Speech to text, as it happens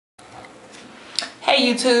Hey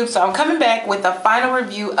YouTube, so I'm coming back with a final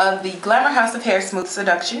review of the Glamour House of Hair Smooth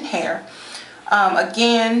Seduction Hair.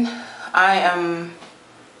 Again, I am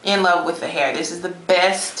in love with the hair. This is the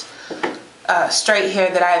best straight hair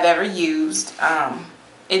that I've ever used.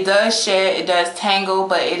 It does shed, it does tangle,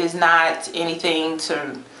 but it is not anything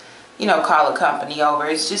to, call a company over.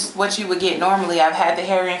 It's just what you would get normally. I've had the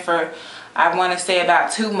hair in for, I want to say,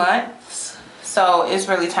 about 2 months. So it's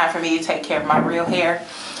really time for me to take care of my real hair.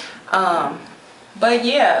 But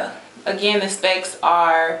yeah, again, the specs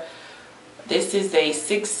are, this is a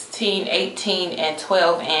 16, 18, and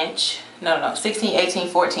 12 inch. No, 16, 18,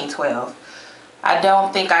 14, 12. I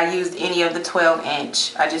don't think I used any of the 12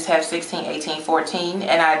 inch. I just have 16, 18, 14.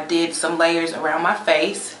 And I did some layers around my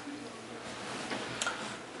face.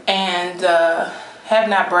 And have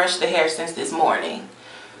not brushed the hair since this morning.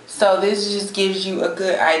 So this just gives you a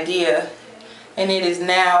good idea. And it is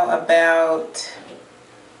now about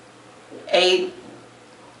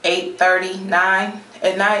 8:39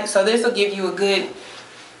 at night. So this will give you a good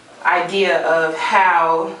idea of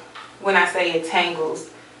how, when I say it tangles,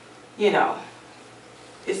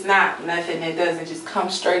 it's not nothing that doesn't just come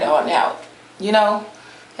straight on out,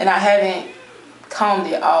 and I haven't combed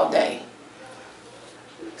it all day.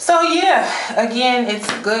 So yeah, again, it's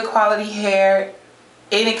good quality hair,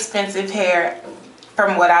 inexpensive hair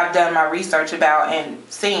from what I've done my research about and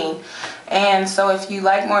seen. And so if you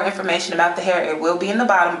like more information about the hair, it will be in the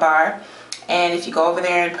bottom bar. And if you go over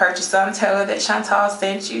there and purchase some, tell her that Chantal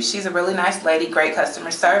sent you. She's a really nice lady, great customer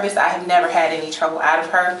service. I have never had any trouble out of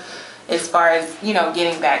her as far as,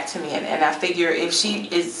 getting back to me. And I figure if she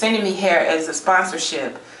is sending me hair as a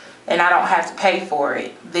sponsorship and I don't have to pay for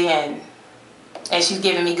it, then, and she's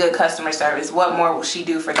giving me good customer service, what more will she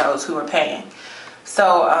do for those who are paying?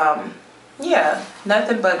 So, yeah,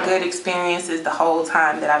 nothing but good experiences the whole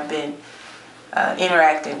time that I've been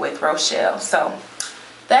interacting with Rochelle. So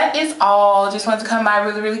that is all. Just wanted to come by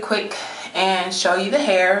really quick and show you the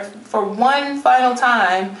hair for one final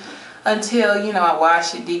time until I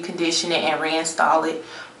wash it, deep condition it, and reinstall it.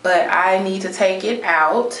 But I need to take it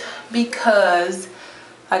out because,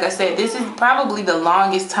 like I said, this is probably the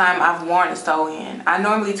longest time I've worn a sew-in. I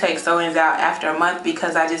normally take sew-ins out after a month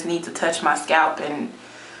because I just need to touch my scalp, and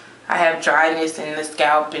I have dryness in the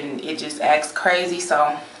scalp and it just acts crazy.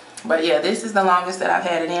 So, but yeah, this is the longest that I've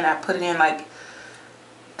had it in. I put it in like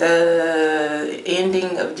the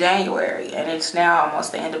ending of January and it's now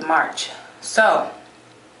almost the end of March. So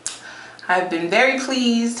I've been very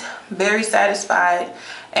pleased, very satisfied,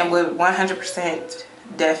 and would 100%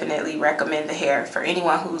 definitely recommend the hair for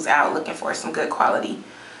anyone who's out looking for some good quality,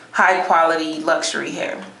 high quality luxury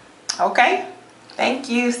hair. Okay, thank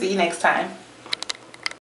you. See you next time.